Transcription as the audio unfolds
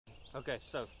Okay,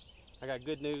 so I got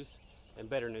good news and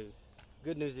better news.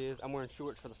 Good news is I'm wearing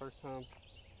shorts for the first time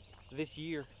this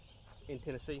year in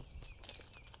Tennessee.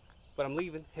 But I'm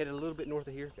leaving, headed a little bit north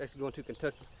of here, actually going to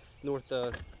Kentucky,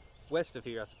 west of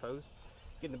here, I suppose.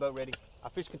 Getting the boat ready. I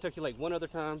fished Kentucky Lake one other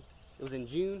time. It was in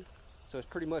June, so it's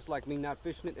pretty much like me not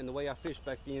fishing it, and the way I fished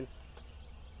back then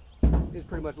is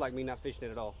pretty much like me not fishing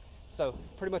it at all. So,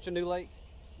 pretty much a new lake.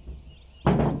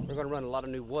 We're gonna run a lot of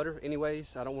new water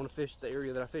anyways. I don't want to fish the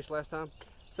area that I fished last time.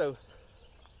 So,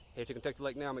 headed to Kentucky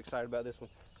Lake now. I'm excited about this one.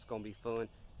 It's gonna be fun.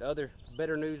 The other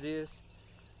better news is,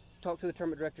 talked to the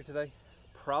tournament director today.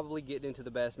 Probably getting into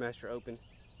the Bassmaster Open.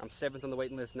 I'm 7th on the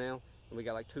waiting list now, and we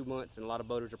got like 2 months, and a lot of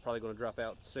boaters are probably gonna drop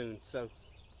out soon. So,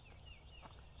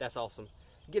 that's awesome.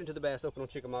 Get into the Bass Open on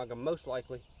Chickamauga, most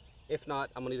likely. If not,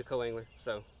 I'm gonna need a co-angler,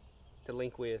 so, to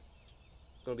link with.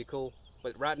 It's gonna be cool.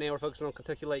 But right now we're focusing on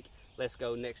Kentucky Lake. Let's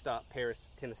go. Next stop, Paris,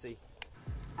 Tennessee.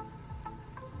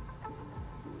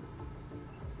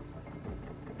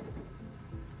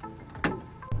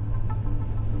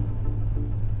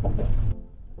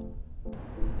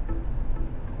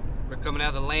 We're coming out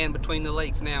of the land between the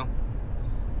lakes now.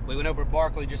 We went over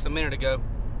Barkley just a minute ago.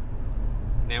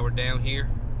 Now we're down here,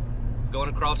 going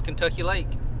across Kentucky Lake.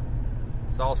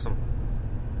 It's awesome.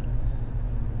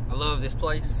 I love this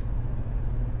place.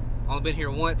 Only been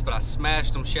here once, but I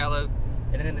smashed them shallow.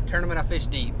 And then in the tournament, I fished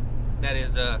deep. That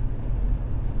is the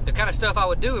kind of stuff I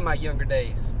would do in my younger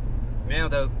days. Now,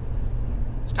 though,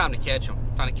 it's time to catch them.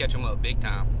 Trying to catch them up big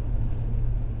time.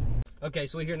 Okay,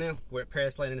 so we're here now. We're at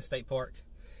Paris Land in the state park.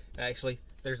 Actually,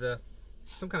 there's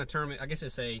some kind of tournament. I guess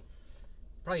it's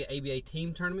probably an ABA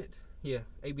team tournament. Yeah,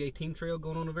 ABA team trail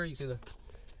going on over there. You can see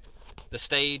the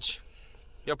stage.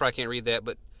 Y'all probably can't read that,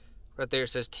 but right there it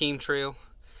says team trail.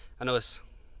 I know it's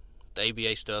the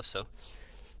ABA stuff, so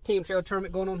team trail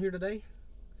tournament going on here today.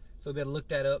 So we better look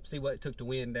that up, see what it took to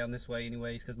win down this way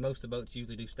anyways, because most of the boats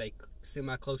usually do stay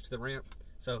semi close to the ramp.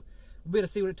 So we'll be able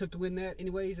to see what it took to win that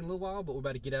anyways in a little while, but we're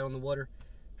about to get out on the water,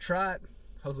 try it.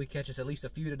 Hopefully we catch us at least a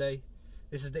few today.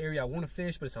 This is the area I want to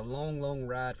fish, but it's a long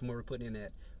ride from where we're putting in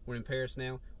at. We're in Paris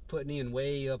now, putting in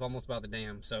way up almost by the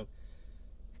dam. So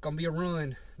it's gonna be a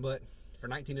run, but for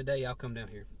 19 a day, I'll come down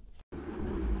here.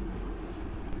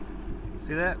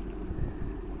 See that?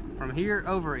 From here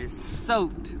over is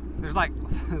soaked. There's like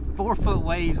 4 foot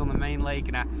waves on the main lake,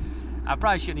 and I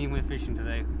probably shouldn't even went fishing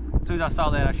today. As soon as I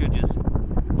saw that, I should just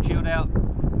chilled out,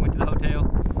 went to the hotel.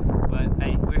 But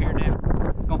hey, we're here now.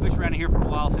 Gonna fish around here for a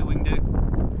while, see what we can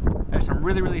do. There's some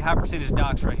really high percentage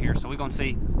docks right here, so we're gonna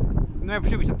see. There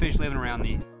should be some fish living around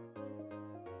these.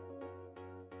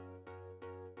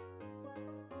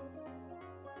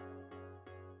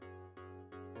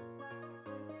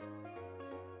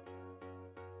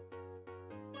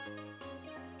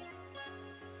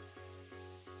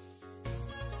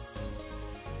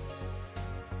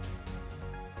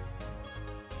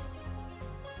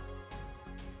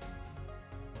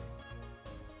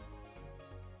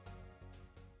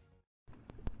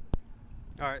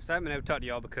 Alright, so I haven't been able to talk to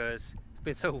y'all because it's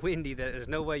been so windy that there's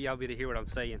no way y'all be able to hear what I'm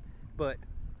saying. But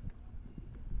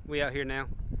we out here now,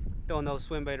 throwing those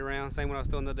swim bait around, same one I was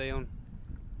throwing the other day on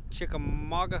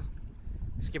Chickamauga.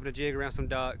 Skipping a jig around some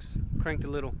docks, cranked a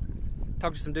little.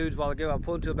 Talked to some dudes a while ago. I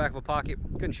pulled into the back of a pocket.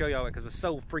 Couldn't show y'all it because it was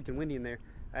so freaking windy in there.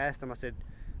 I asked them, I said,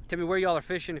 tell me where y'all are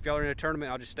fishing. If y'all are in a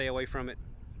tournament, I'll just stay away from it.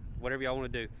 Whatever y'all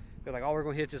want to do. They're like, all we're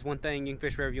going to hit is this one thing. You can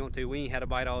fish wherever you want to. We ain't had a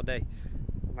bite all day.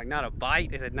 Like, not a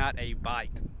bite? They said not a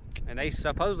bite. And they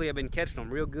supposedly have been catching them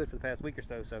real good for the past week or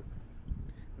so. So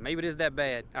maybe it is that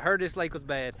bad. I heard this lake was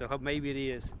bad, so maybe it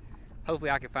is. Hopefully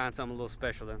I can find something a little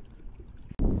special though.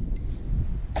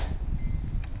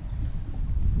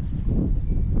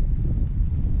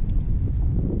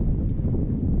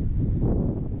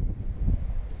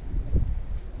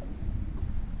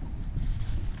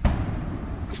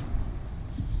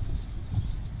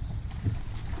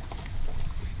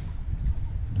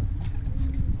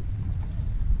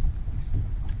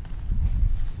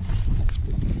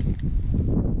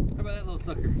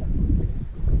 Sucker.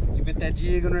 You bit that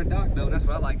jig under a dock though, that's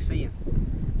what I like seeing.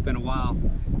 It's been a while.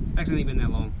 Actually, it ain't been that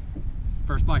long.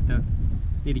 First bite though.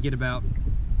 Need to get about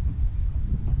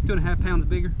 2.5 pounds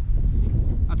bigger.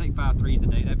 I'll take 5 threes a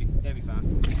day. That'd be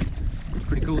fine.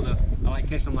 Pretty cool though. I like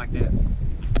catching them like that.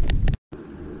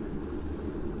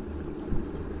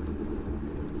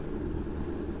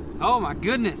 Oh my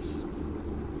goodness.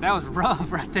 That was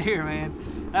rough right there,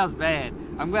 man. That was bad.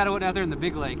 I'm glad I went out there in the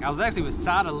big lake. I was actually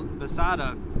beside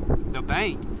the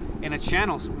bank, and a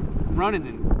channel's running,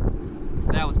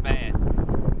 and that was bad.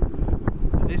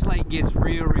 This lake gets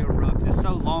real rough because it's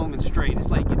so long and straight. This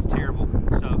lake gets terrible.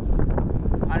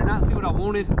 So I did not see what I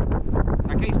wanted.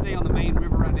 I can't stay on the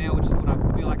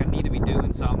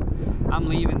I'm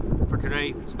leaving for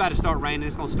today. It's about to start raining.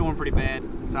 It's gonna storm pretty bad,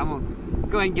 so I'm gonna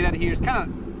go ahead and get out of here.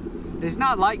 It's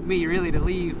not like me really to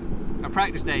leave a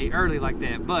practice day early like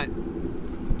that, but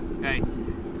hey,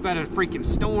 it's about to freaking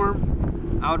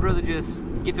storm. I would rather just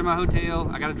get to my hotel.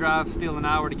 I gotta drive still an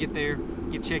hour to get there,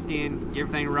 get checked in, get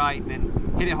everything right, and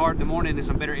then hit it hard in the morning in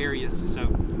some better areas. So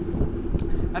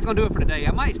that's gonna do it for today.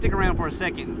 I might stick around for a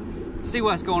second, see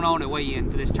what's going on at weigh-in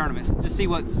for this tournament, just see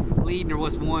what's leading or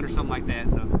what's won or something like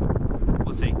that. So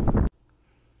we'll see.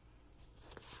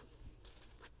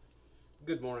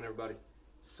 Good morning, everybody.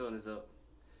 Sun is up.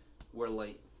 We're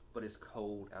late, but it's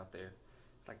cold out there.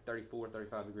 It's like 34,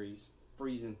 35 degrees,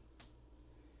 freezing.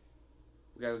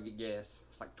 We gotta go get gas.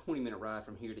 It's like a 20-minute ride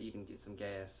from here to even get some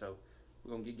gas. So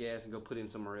we're gonna get gas and go put in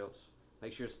somewhere else.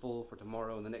 Make sure it's full for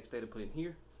tomorrow and the next day to put in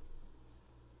here.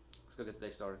 Let's go get the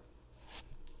day started.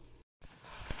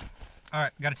 All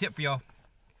right, got a tip for y'all.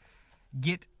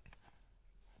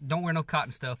 Don't wear no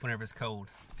cotton stuff whenever it's cold.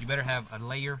 You better have a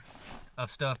layer of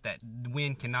stuff that the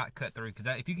wind cannot cut through, because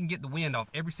if you can get the wind off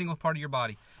every single part of your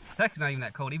body, it's actually not even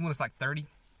that cold, even when it's like 30.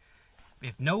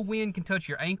 If no wind can touch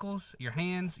your ankles, your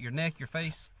hands, your neck, your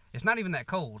face, it's not even that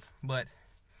cold, but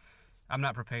I'm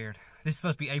not prepared. This is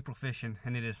supposed to be April fishing,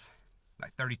 and it is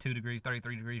like 32 degrees,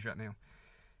 33 degrees right now.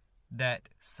 That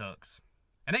sucks.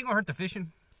 It ain't gonna hurt the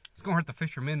fishing. It's gonna hurt the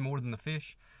fishermen more than the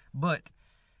fish, but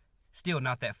still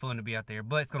not that fun to be out there.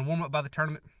 But it's gonna warm up by the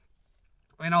tournament.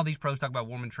 And all these pros talk about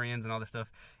warming trends and all this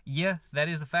stuff. Yeah, that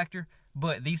is a factor,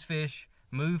 but these fish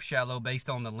move shallow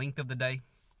based on the length of the day.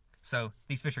 So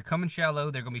these fish are coming shallow.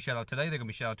 They're gonna be shallow today, they're gonna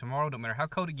be shallow tomorrow. Don't matter how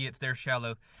cold it gets, they're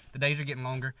shallow. The days are getting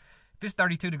longer. If it's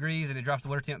 32 degrees and it drops the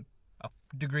water temp a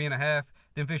degree and a half,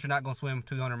 then fish are not gonna swim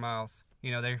 200 miles.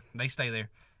 You know, they stay there.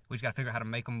 We just gotta figure out how to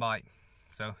make them bite.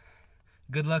 So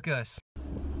good luck us.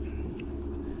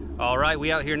 All right,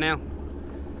 we out here now.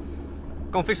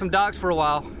 Gonna fish some docks for a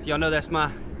while. Y'all know that's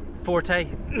my forte.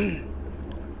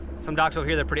 Some docks over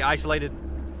here, they're pretty isolated.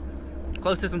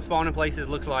 Close to some spawning places,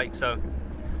 looks like. So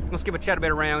I'm gonna skip a chatterbait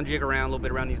around, jig around a little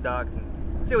bit around these docks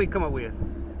and see what we can come up with.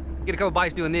 Get a couple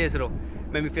bites doing this, it'll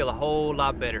make me feel a whole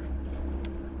lot better.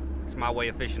 It's my way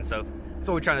of fishing, so that's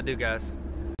what we're trying to do, guys.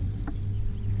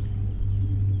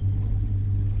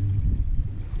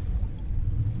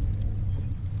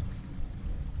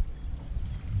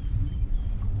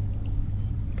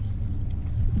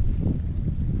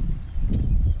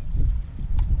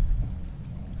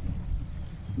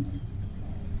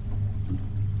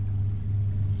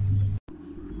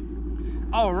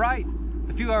 All right,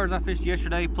 the few hours I fished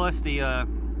yesterday plus the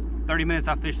 30 minutes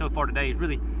I fished so far today is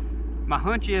really, my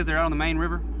hunch is they're out on the main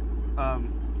river,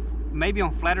 maybe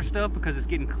on flatter stuff because it's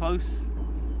getting close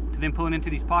to them pulling into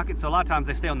these pockets. So a lot of times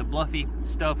they stay on the bluffy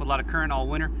stuff with a lot of current all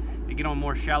winter. They get on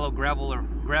more shallow gravel or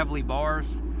gravelly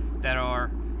bars that are,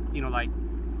 you know, like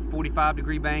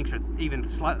 45-degree banks or even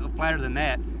slightly flatter than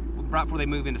that right before they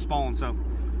move into spawn. So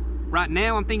right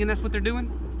now I'm thinking that's what they're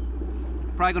doing.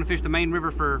 Probably gonna fish the main river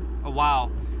for a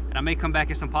while, and I may come back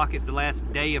in some pockets the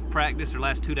last day of practice or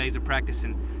last 2 days of practice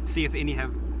and see if any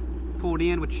have pulled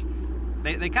in, which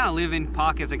they kind of live in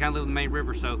pockets. They kind of live in the main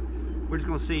river, so we're just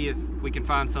gonna see if we can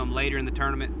find some later in the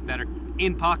tournament that are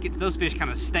in pockets. Those fish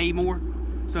kind of stay more,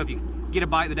 so if you get a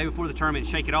bite the day before the tournament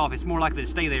and shake it off, it's more likely to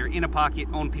stay there in a pocket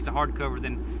on a piece of hardcover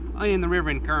than in the river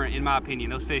in current, in my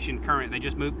opinion. Those fish in current, they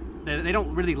just move, they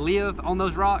don't really live on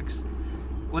those rocks.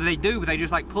 Well, they do, but they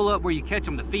just like pull up where you catch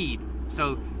them to feed.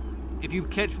 So if you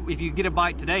get a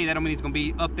bite today, that don't mean he's gonna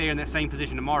be up there in that same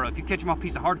position tomorrow. If you catch him off a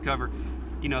piece of hardcover,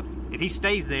 you know, if he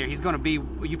stays there, he's gonna be,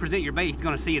 when you present your bait, he's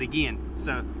gonna see it again.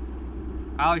 So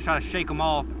I always try to shake them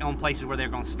off on places where they're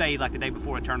gonna stay like the day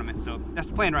before a tournament. So that's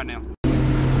the plan right now.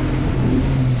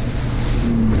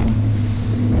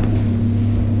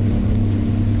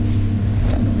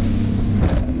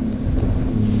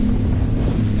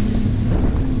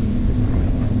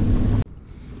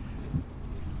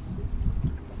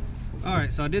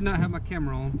 Alright, so I did not have my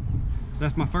camera on.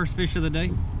 That's my first fish of the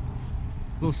day.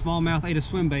 Little smallmouth ate a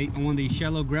swim bait on one of these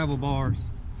shallow gravel bars.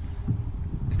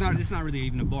 It's not really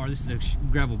even a bar, this is a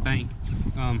gravel bank.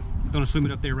 Gonna swim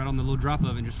it up there right on the little drop of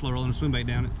it and just slow rolling a swim bait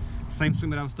down it. Same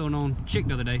swim bait I was throwing on Chick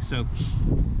the other day. So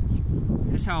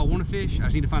this is how I want to fish. I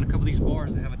just need to find a couple of these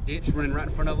bars that have a ditch running right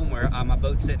in front of them where my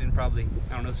boat's sitting in probably,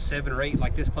 I don't know, 7 or 8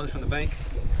 like this close from the bank.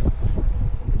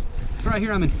 So right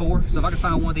here I'm in 4, so if I could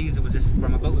find one of these that was just where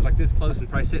my boat was like this close and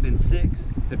probably sitting in 6,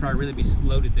 they'd probably really be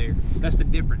loaded there. That's the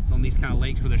difference on these kind of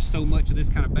lakes where there's so much of this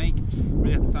kind of bank. You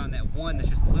really have to find that one that's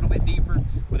just a little bit deeper,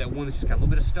 or that one that's just got a little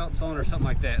bit of stumps on it or something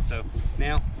like that. So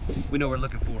now we know what we're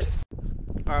looking for.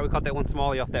 All right, we caught that one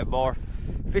smallie off that bar.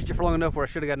 Fished it for long enough where I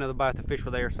should have got another bite. The fish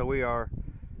were there, so we are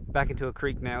back into a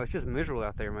creek now. It's just miserable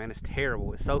out there, man. It's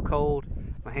terrible. It's so cold.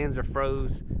 My hands are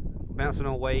froze, bouncing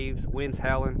on waves, wind's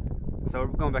howling. So we're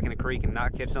going back in the creek and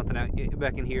not catch something out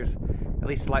back in here is at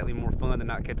least slightly more fun than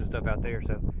not catching stuff out there.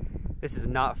 So this is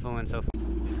not fun so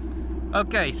far.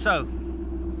 Okay, so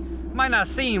might not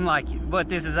seem like it, but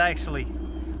this is actually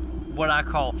what I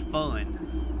call fun.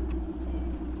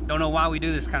 Don't know why we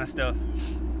do this kind of stuff.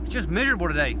 It's just miserable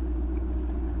today.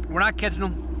 We're not catching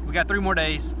them. We got 3 more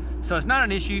days, so it's not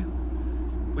an issue.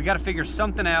 We got to figure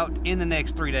something out in the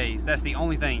next 3 days. That's the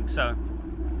only thing. So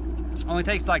it only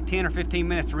takes like 10 or 15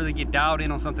 minutes to really get dialed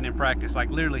in on something in practice. Like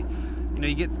literally, you know,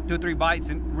 you get 2 or 3 bites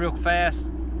in real fast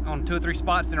on 2 or 3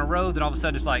 spots in a row, then all of a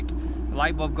sudden it's like the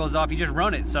light bulb goes off. You just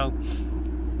run it. So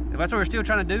that's what we're still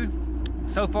trying to do.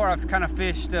 So far I've kind of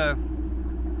fished, I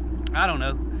don't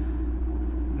know,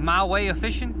 my way of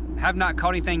fishing. Have not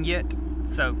caught anything yet,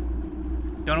 so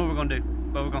don't know what we're gonna do,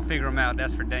 but we're gonna figure them out.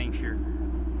 That's for dang sure.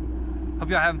 Hope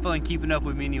y'all having fun keeping up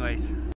with me anyways.